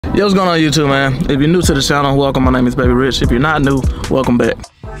Yo, what's going on YouTube, man? If you're new to the channel, welcome. My name is Baby Rich. If you're not new, welcome back.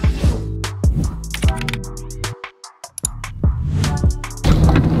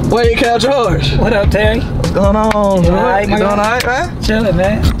 Wait, Cal George. What up, Terry? What's going on, bro? Right, you doing all right, man? Chilling,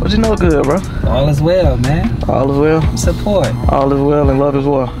 man. What you know good, bro? All is well, man. All is well? Support. All is well and love is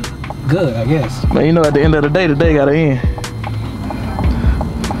well. Good, I guess. Man, you know at the end of the day gotta end.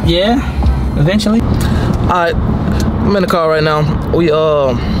 Yeah, eventually. Alright, I'm in the car right now.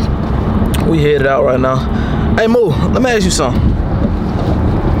 We headed out right now. Hey, Moo, let me ask you something.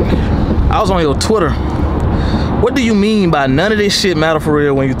 I was on your Twitter. What do you mean by none of this shit matter for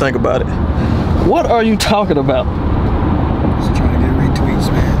real when you think about it? What are you talking about? Just trying to get retweets,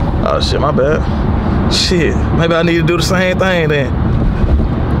 man. Oh shit, my bad. Shit, maybe I need to do the same thing then.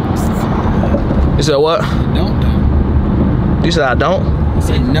 You said what? I don't though. You said I don't? I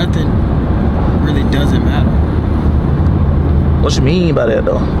said nothing really doesn't matter. What you mean by that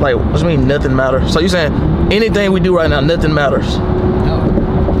though? Like, what you mean nothing matters? So you saying anything we do right now, nothing matters?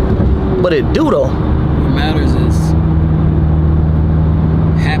 No. But it do though. What matters is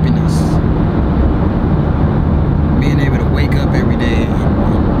happiness. Being able to wake up every day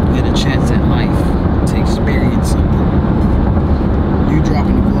and get a chance at life to experience something. You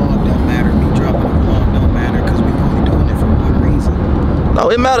dropping the vlog don't matter. Me dropping the vlog don't matter because we're only doing it for one reason.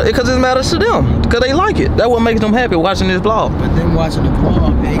 No, it matters because it matters to them. Because they like it. That's what makes them happy watching this vlog. But them watching the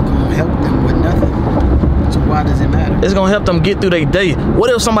vlog ain't gonna help them with nothing. So why does it matter? It's gonna help them get through their day. What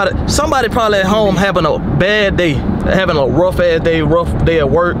if somebody probably at home having a bad day, having a rough ass day, rough day at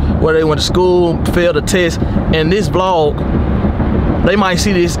work, where they went to school, failed a test, and this vlog, they might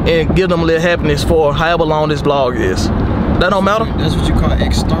see this and give them a little happiness for however long this vlog is. That don't matter? That's what you call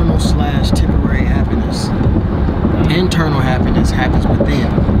external/temporary happiness. Internal happiness happens within.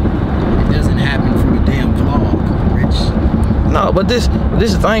 It doesn't happen from a damn vlog, Rich. No, but this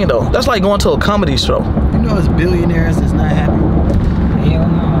is the thing though. That's like going to a comedy show. You know it's billionaires that's not happy. Hell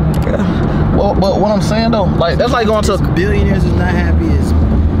no. Yeah. Well, but what I'm saying though, like that's like going to billionaires that's not happy is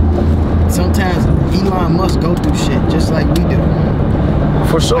sometimes Elon Musk go through shit just like we do.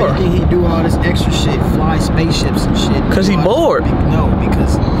 for sure. Why you think he do all this extra shit, fly spaceships and shit? Cause he bored. No,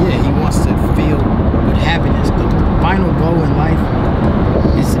 because yeah, he wants to feel with happiness. The final goal in life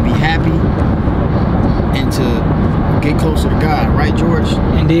is to be happy and to get closer to God, right, George?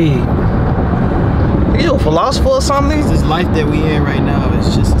 Indeed. You a philosopher or something? This life that we in right now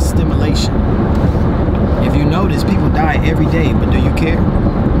is just a stimulation. If you notice, people die every day, but do you care?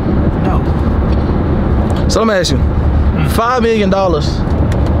 No. So let me ask you, $5 million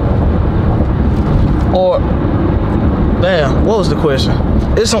or damn, what was the question?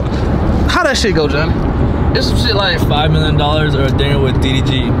 It's some, how that shit go, Johnny? It's some shit like $5 million or a dinner with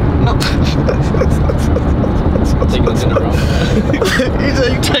DDG. no. Taking a dinner, bro. You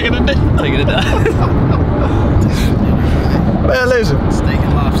said you taking a dinner? Taking it down. Man, listen. Steak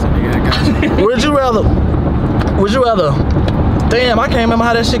and lobster, nigga, I got you. Would you rather, damn, I can't remember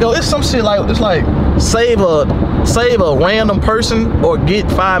how that shit go. It's some shit like, it's like save a random person or get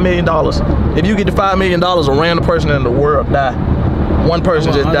 $5 million. If you get the $5 million, a random person in the world die. One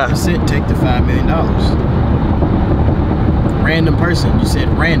person just die. 100% take the $5 million. Random person, you said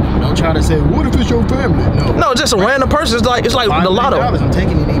random. Don't try to say, what if it's your family? No. No, just a random person. It's like the lotto. I'm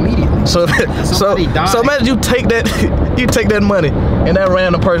taking it immediately. So imagine you take that money and that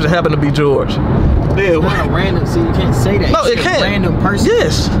random person happened to be George. It's not a random, see, you can't say that. No, it can't. Random person.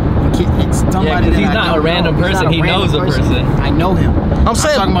 Yes. It's somebody that he's I not don't a random know. person. He knows a person. I know him. I'm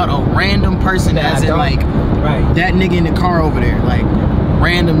saying, talking about a random person as in like Right. that nigga in the car over there. Like,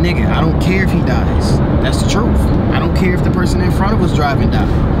 random nigga. I don't care if he dies. That's the truth. I don't care if the person in front of us driving died.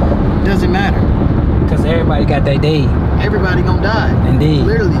 It doesn't matter. Because everybody got their day. Everybody gonna die. Indeed.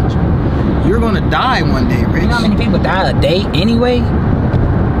 Literally. You're gonna die one day, Rich. You know how many people die a day anyway?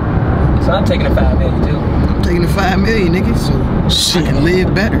 So I'm taking the $5 million too. I'm taking the $5 million, nigga, so shit. I can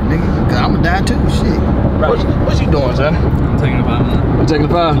live better, nigga. Cause I'm gonna die too, shit. What you doing, son? I'm taking a $5 million. You taking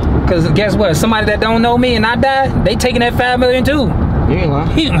the 5? Because guess what? Somebody that don't know me and I die, they taking that $5 million too. You ain't lying.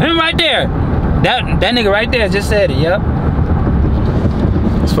 Him right there. That nigga right there just said it, yep.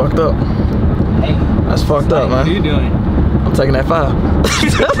 It's fucked up. Hey. That's fucked up, What are man. you doing? I'm taking that 5.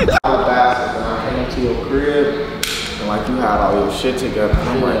 I came to your crib and like you had all your shit together. And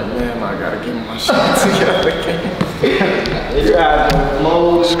I'm like, man, I gotta get my shit together. You had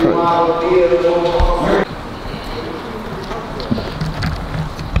no clothes,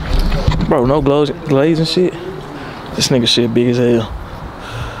 Bro, no glaze and shit. This nigga shit big as hell.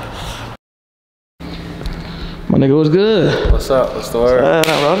 My nigga was good. What's up? What's the word?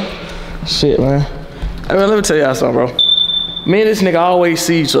 Brother. Shit, man. Hey, man, let me tell y'all something, bro. Me and this nigga always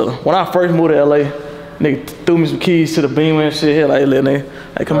see each other. When I first moved to LA, nigga threw me some keys to the Beamer and shit. He like, hey, little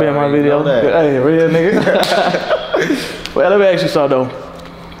nigga, hey, come be in my video. Hey, real nigga. Well, let me ask you something though.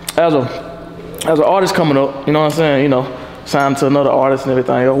 As an artist coming up, you know what I'm saying, you know, signed to another artist and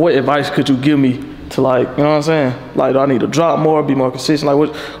everything, what advice could you give me to, like, you know what I'm saying? Like, do I need to drop more, be more consistent?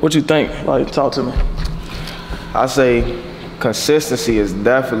 Like, what you think? Like, talk to me. I say consistency is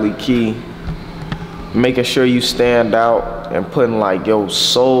definitely key. Making sure you stand out and putting like your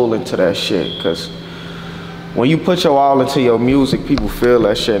soul into that shit. Cause when you put your all into your music, people feel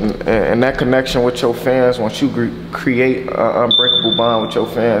that shit. And that connection with your fans, once you create an unbreakable bond with your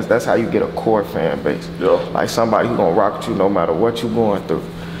fans, that's how you get a core fan base. Yeah. Like somebody who gonna rock with you no matter what you're going through.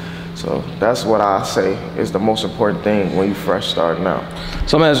 So that's what I say is the most important thing when you fresh starting out.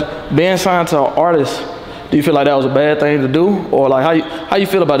 So as being signed to an artist, do you feel like that was a bad thing to do? Or like how you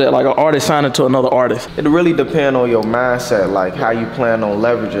feel about that, like an artist signing to another artist? It really depends on your mindset, like how you plan on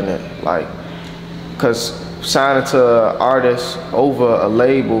leveraging it. Like, cause signing to an artist over a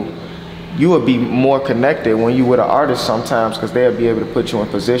label, you would be more connected when you with an artist sometimes, cause they'll be able to put you in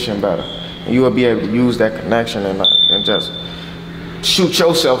position better. And you will be able to use that connection and just shoot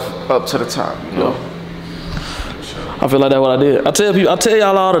yourself up to the top, you know? I feel like that's what I did. I tell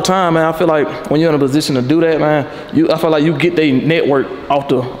y'all all the time, man. I feel like when you're in a position to do that, man, I feel like you get their network off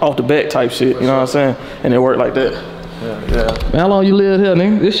the back type shit. You know what I'm saying? And it work like that. Yeah. Man, how long you live here,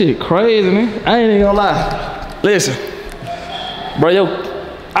 nigga? This shit crazy, nigga. I ain't even gonna lie. Listen, bro, yo,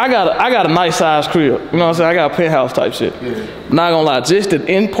 I got a nice size crib. You know what I'm saying? I got a penthouse type shit. Yeah. Not gonna lie, just the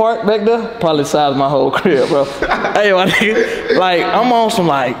end part back there probably the size of my whole crib, bro. Hey, my nigga, like I'm on some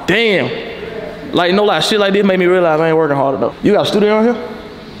like, damn. Like, no lie, shit like this made me realize I ain't working hard enough. You got a studio on here?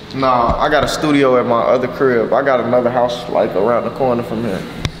 Nah, I got a studio at my other crib. I got another house like around the corner from here.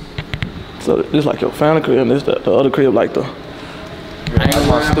 So this like your family crib and this the other crib like the... That's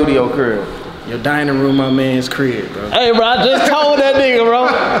my studio crib. Your dining room, my man's crib, bro. Hey, bro, I just told that nigga, bro.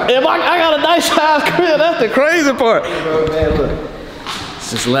 If I got a nice size crib, that's the crazy part. Bro, man, look.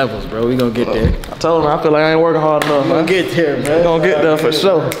 It's just levels, bro. We gonna get there. I told him I feel like I ain't working hard enough, man. We gonna get there, man. We gonna get there for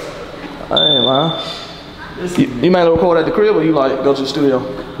sure. I ain't lying. You might record at the crib or you like go to the studio?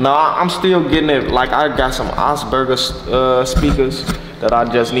 No, I'm still getting it. Like I got some Osberger speakers that I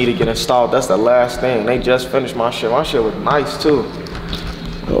just need to get installed. That's the last thing. They just finished my shit. My shit was nice too.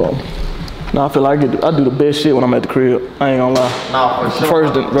 No, I feel like I do the best shit when I'm at the crib. I ain't gonna lie. No, for sure.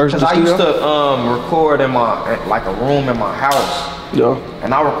 First versus the I studio? used to record in like a room in my house. Yeah.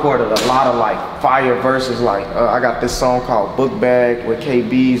 And I recorded a lot of like fire verses. Like I got this song called Book Bag with K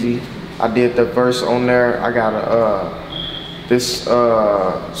Beezy. I did the verse on there. I got this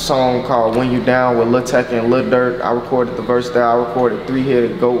song called When You Down with Lil Tech and Lil Durk. I recorded the verse there. I recorded Three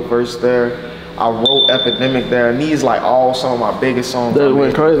Headed Goat verse there. I wrote Epidemic there. And these like all some of my biggest songs. That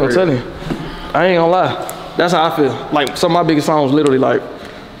went crazy, I'm telling you. I ain't gonna lie. That's how I feel. Like some of my biggest songs literally like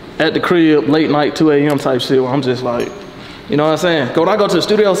at the crib, late night, 2 a.m. type shit where I'm just like, you know what I'm saying? Cause when I go to the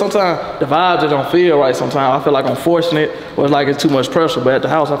studio, sometimes the vibes just don't feel right sometimes. I feel like I'm forcing it or it's like it's too much pressure. But at the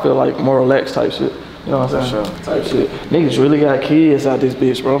house, I feel like more relaxed type shit. You know what I'm saying? Sure. Type shit. Niggas really got kids out this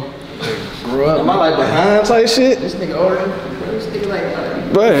bitch, bro. Grew up. Am I like behind type shit? This nigga older. This nigga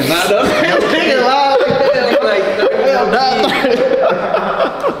like, Bro, it's not up. This nigga loud like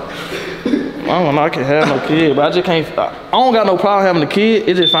I don't know, I can have no kid, but I just can't, I don't got no problem having a kid.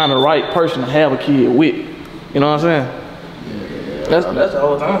 It's just finding the right person to have a kid with. You know what I'm saying? That's the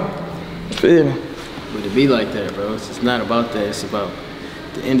whole time. Feel me? But to be like that, bro, it's just not about that. It's about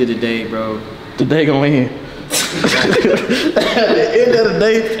the end of the day, bro. The day gonna end. At the end of the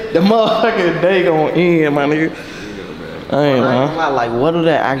day, the motherfucking day gonna end, my nigga. I ain't lying. Like, what do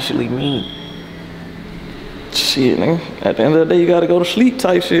that actually mean? Shit, nigga. At the end of the day, you gotta go to sleep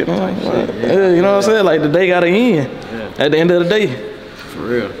type shit, man. Yeah, you know what I'm saying? Like, the day gotta end. At the end of the day. For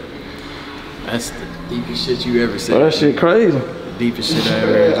real. That's the deepest shit you ever said. Bro, that shit crazy. The deepest shit I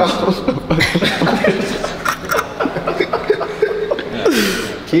ever heard.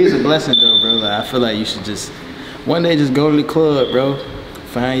 Kids a blessing though, bro. Like, I feel like you should just one day just go to the club, bro.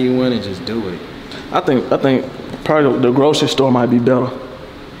 Find you one and just do it. I think probably the grocery store might be better.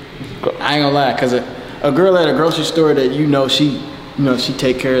 I ain't gonna lie, cause a girl at a grocery store that she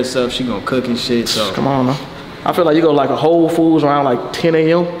take care of herself, she gonna cook and shit. So come on, man. I feel like you go like a Whole Foods around like 10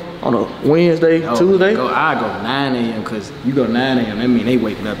 a.m. on a Wednesday, Tuesday. I go 9 a.m. cause you go 9 a.m. That mean they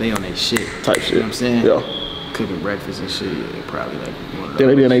waking up, they on their shit. Type shit. You know what I'm saying? Yeah. Cooking breakfast and shit. Yeah, probably like one of those. Then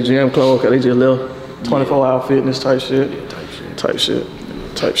they be in their gym clothes, cause they just live 24-hour fitness type shit. Yeah, type shit. Type shit.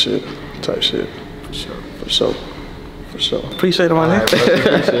 Type shit. Type shit. For sure. For sure. For sure. Appreciate it, my nigga.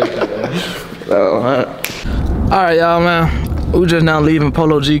 All right, y'all, man. We just now leaving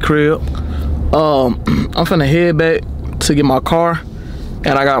Polo G crib. I'm finna head back to get my car, and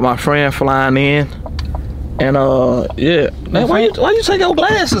I got my friend flying in. And yeah, man, why you take your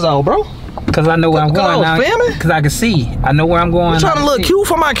glasses off, bro? Cause I know where I'm going now. Filming? Cause I can see. I know where I'm going. You trying to look cute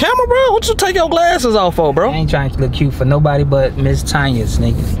for my camera, bro? What you take your glasses off for, bro? I ain't trying to look cute for nobody but Miss Tanya's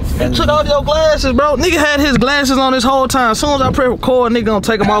nigga. You took off your glasses, bro. Nigga had his glasses on this whole time. As soon as I press record, nigga gonna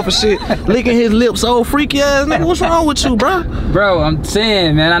take them off and shit, licking his lips. Oh, freaky ass nigga. What's wrong with you, bro? Bro, I'm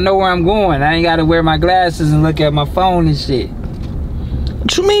saying, man, I know where I'm going. I ain't gotta wear my glasses and look at my phone and shit.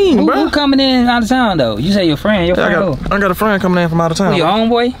 What you mean, bro? Who coming in out of town though? You say your friend. Your friend who? I got a friend coming in from out of town. Who, your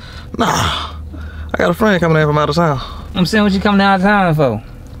homeboy? Nah. I got a friend coming in from out of town. I'm saying, what you coming out of town for?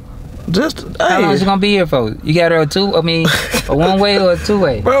 Just, How long hey. is you gonna be here for? You got her a one-way or a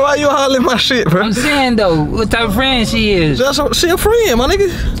two-way? Bro, why you hollering my shit, bro? I'm saying though, what type of friend she is? She a friend, my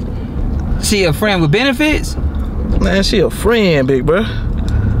nigga. She a friend with benefits? Man, she a friend, big bro.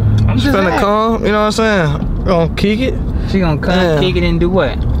 I'm She just finna saying. come, you know what I'm saying? We gonna kick it. She gonna come, Yeah. kick it, and do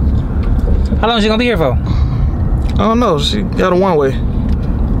what? How long is she gonna be here for? I don't know. She got a one-way.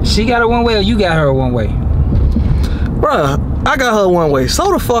 She got her one way or you got her a one way? Bruh, I got her one-way.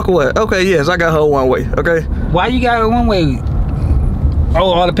 So the fuck what? Okay, yes, I got her one-way, okay? Why you got her one way?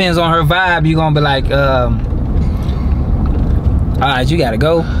 Oh, all depends on her vibe. You gonna be like, alright, you gotta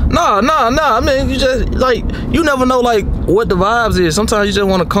go. No. I mean, you just, like, you never know, like, what the vibes is. Sometimes you just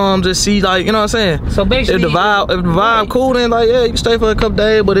want to come, just see, like, you know what I'm saying? So basically, If the vibe cool, then, like, yeah, you can stay for a couple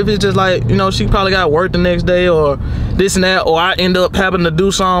days. But if it's just, like, you know, she probably got work the next day or this and that, or I end up having to do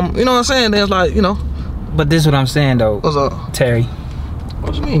something, you know what I'm saying? Then it's like, you know. But this is what I'm saying, though. What's up? Terry.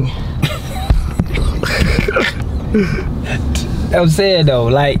 What you mean? I'm saying, though,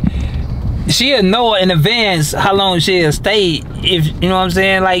 like, she'll know in advance how long she'll stay. If you know what I'm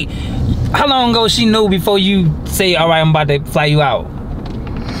saying, like, how long ago she knew before you say, all right, I'm about to fly you out?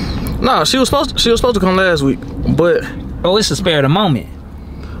 No, she was supposed to come last week, but Oh, it's a spare of the moment.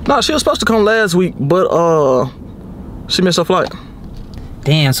 no, she was supposed to come last week, but she missed her flight.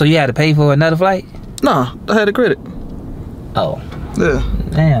 Damn, so you had to pay for another flight? Nah, I had the credit. Oh, Yeah.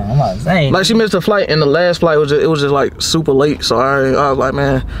 damn, I'm not saying. Like, she missed her flight, and the last flight was just like super late. So I was like,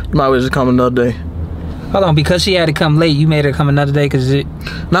 man, you might as well just come another day. Hold on, because she had to come late, you made her come another day because it.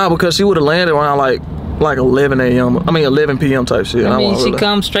 Nah, because she would have landed around like 11 a.m. I mean 11 p.m. type shit. I mean, she really...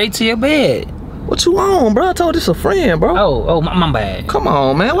 comes straight to your bed. What you on, bro? I told this a friend, bro. Oh, my bad. Come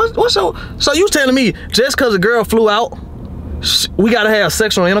on, man. What's your? So you telling me just because a girl flew out, we gotta have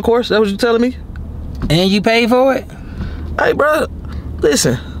sexual intercourse? That what you telling me? And you paid for it? Hey, bro,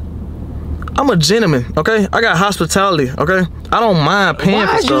 listen. I'm a gentleman, okay? I got hospitality, okay? I don't mind paying Why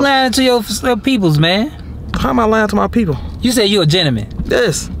for is you stuff. lying to your peoples, man? How am I lying to my people? You said you a gentleman.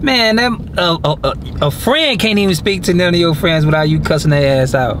 Yes. Man, that a friend can't even speak to none of your friends without you cussing their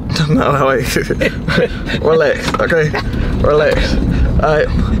ass out. No, wait. Relax, okay? Relax. All right.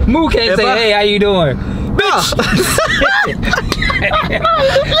 Moo can't say, hey, how you doing? Bitch!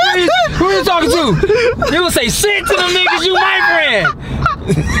 Who you talking to? You gonna say shit to them niggas, you my friend!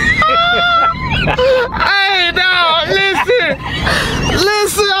 Hey, dog,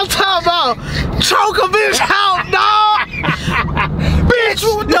 listen, I'm talking about choke a bitch out, dog. Bitch,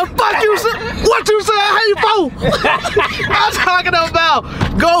 what the fuck you say? What you say? How you vote? I'm talking about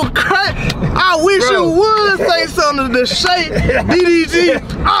go crack. I wish you would say something to Shay, DDG.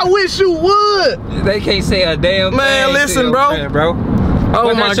 I wish you would. They can't say a damn Man, thing listen, to your bro. friend, bro. Oh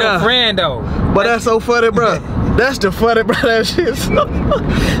But my that's your God. friend though. But that's so funny, bro. That's the funny, bro. That shit.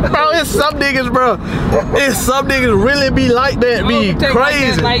 Bro, it's some niggas, bro. It's some niggas really be like that, be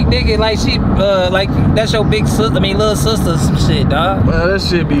crazy. Like nigga, like she, like that's your big sister. I mean, little sister, some shit, dog. Man, that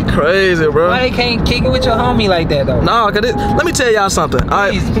shit be crazy, bro. Why they can't kick it with your homie like that though? Nah, cause let me tell y'all something. All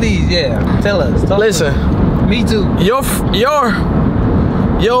right, Please, yeah. Tell us. listen. Me too.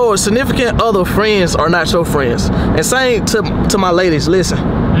 Your significant other friends are not your friends. And same to my ladies. Listen.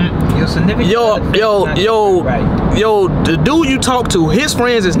 Your significant the dude you talk to, his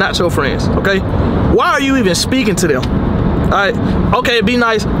friends is not your friends, okay? Why are you even speaking to them? Alright, okay, be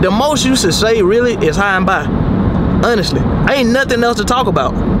nice. The most you should say really is hi and bye. Honestly. Ain't nothing else to talk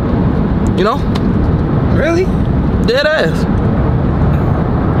about. You know? Really? Dead ass.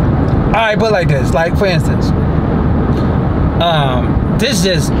 Alright, but like this, like for instance, this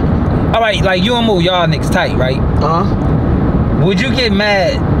just, alright, like you and Moo, y'all niggas tight, right? Uh-huh. Would you get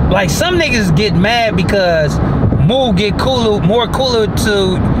mad? Like some niggas get mad because Moo get more cooler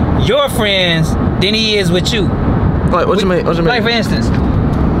to your friends than he is with you. Like, what you mean? What you mean? Like for instance,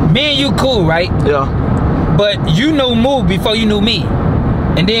 me and you cool, right? Yeah. But you knew Moo before you knew me.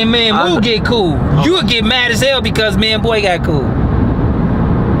 and then me and Moo get cool, you would get mad as hell because me and boy got cool.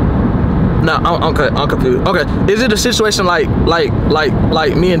 No, I'm confused. Okay, is it a situation like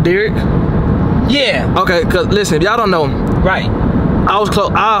me and Derek? Yeah. Okay, cause listen, if y'all don't know, Right. I was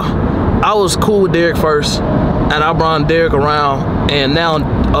close. I was cool with Derek first, and I brought Derek around, and now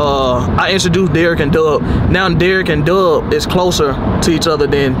I introduced Derek and Dub. Now Derek and Dub is closer to each other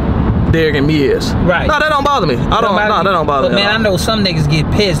than Derek and me is. Right. No, that don't bother me. That don't bother but me. Man, I know some niggas get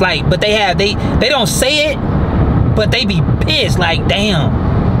pissed, like, but they don't say it, but they be pissed, like,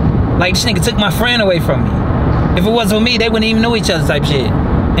 damn. Like, this nigga took my friend away from me. If it wasn't for me, they wouldn't even know each other type shit.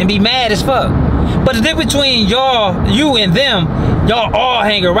 And be mad as fuck. But the difference between you and them, y'all all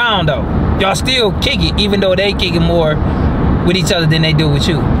hang around though. Y'all still kick it, even though they kick it more with each other than they do with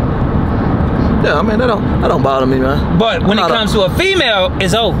you. Yeah, I mean, that don't bother me, man. But when it comes to a female,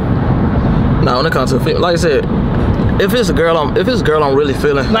 it's over. No, when it comes to a female, like I said, if it's a girl I'm really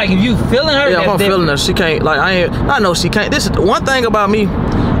feeling. Like, if you feeling her, yeah, if I'm feeling her, she can't, like, I know she can't. This is one thing about me,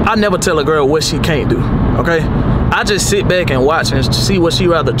 I never tell a girl what she can't do, okay? I just sit back and watch and see what she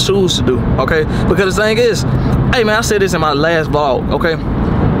rather choose to do, okay? Because the thing is, hey man, I said this in my last vlog, okay?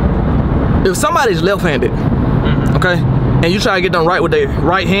 If somebody's left-handed, okay, and you try to get them right with their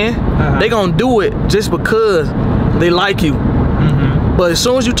right hand, they gonna do it just because they like you. But as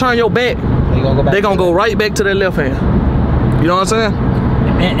soon as you turn your back, they gonna go right back to their left hand. You know what I'm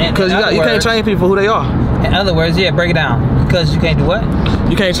saying? Because you can't change people for who they are. In other words, yeah, break it down. Because you can't do what?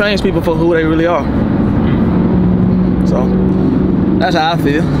 You can't change people for who they really are. So that's how I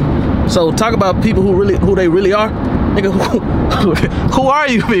feel. So talk about people who they really are. Nigga, who are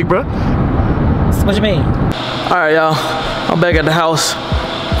you, big bro? What you mean? All right, y'all. I'm back at the house.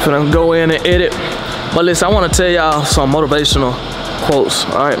 Finna go in and edit. But listen, I want to tell y'all some motivational quotes.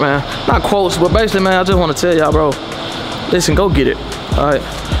 All right, man. Not quotes, but basically, man, I just want to tell y'all, bro. Listen, go get it. All right.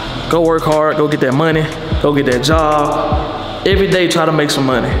 Go work hard. Go get that money. Go get that job. Every day, try to make some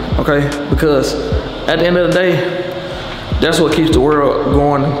money. Okay? Because at the end of the day, that's what keeps the world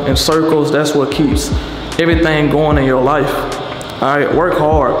going in circles. That's what keeps everything going in your life. All right, work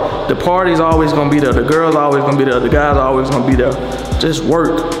hard. The party's always gonna be there. The girls always gonna be there. The guys always gonna be there. Just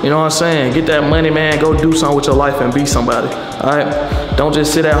work, you know what I'm saying? Get that money, man. Go do something with your life and be somebody, all right? Don't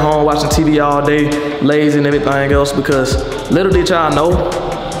just sit at home watching TV all day, lazy and everything else, because little did y'all know,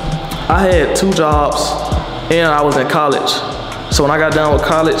 I had 2 jobs and I was in college. So when I got done with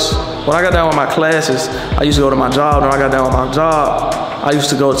college, when I got done with my classes, I used to go to my job. When I got done with my job, I used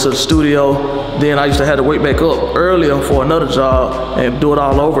to go to the studio. Then I used to have to wake back up earlier for another job and do it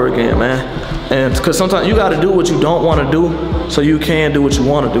all over again, man. And because sometimes you gotta do what you don't wanna do so you can do what you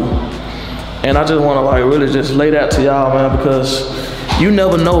wanna do. And I just wanna like really just lay that to y'all, man, because you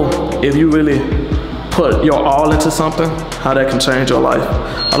never know if you really put your all into something, how that can change your life.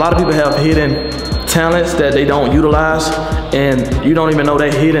 A lot of people have hidden talents that they don't utilize, and you don't even know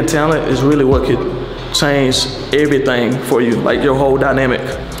that hidden talent is really what could change everything for you, like your whole dynamic.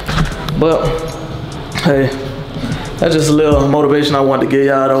 But hey, that's just a little motivation I wanted to give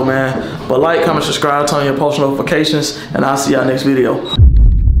y'all though, man. But like, comment, subscribe, turn on your post notifications, and I'll see y'all next video.